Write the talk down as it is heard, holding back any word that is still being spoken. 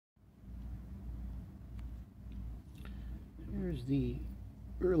Here's the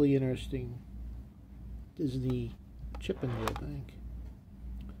really interesting Disney chip and wheel bank.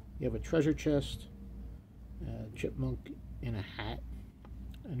 You have a treasure chest, a chipmunk in a hat,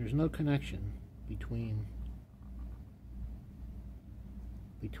 and there's no connection between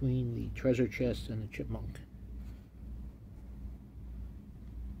the treasure chest and the chipmunk.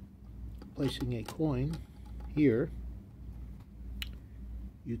 Placing a coin here,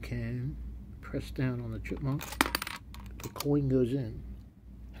 you can press down on the chipmunk, the coin goes in.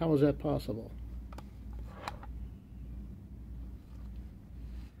 How is that possible?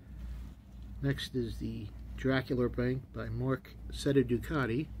 Next is the Dracula bank by Mark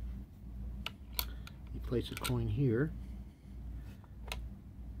Setteducati. You place a coin here,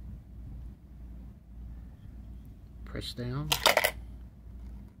 press down,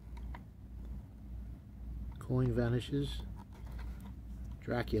 coin vanishes,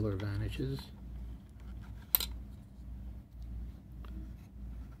 Dracula vanishes.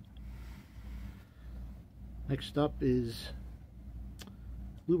 Next up is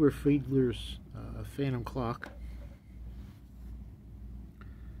Lubor Fiedler's Phantom Clock.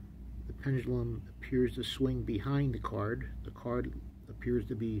 The pendulum appears to swing behind the card. The card appears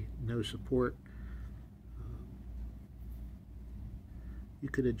to be no support. You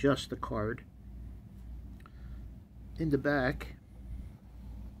could adjust the card. In the back,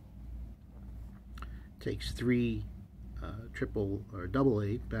 takes 3 triple or double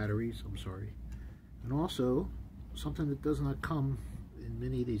A batteries, and also something that does not come in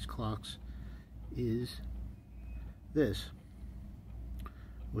many of these clocks is this,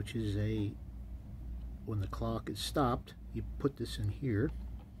 which is when the clock is stopped, you put this in here.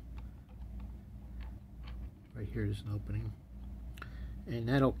 Right here is an opening, and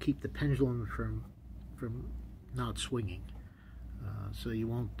that'll keep the pendulum from not swinging, so you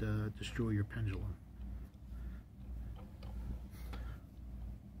won't destroy your pendulum.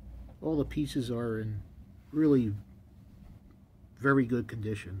 All the pieces are in really very good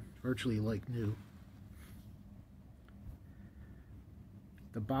condition, virtually like new.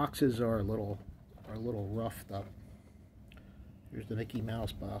 The boxes are a little roughed up. Here's the Mickey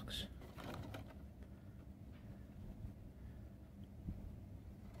Mouse box.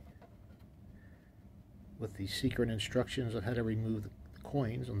 With the secret instructions on how to remove the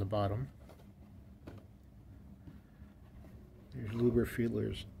coins on the bottom. Here's Lubor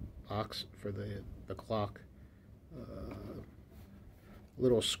Fiedler's box for the clock. A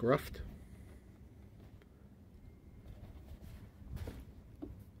little scruffed.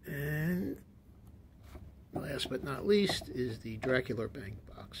 And last but not least is the Dracula bank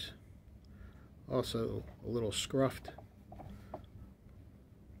box. Also a little scruffed.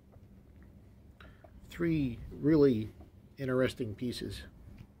 3 really interesting pieces.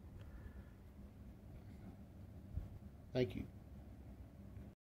 Thank you.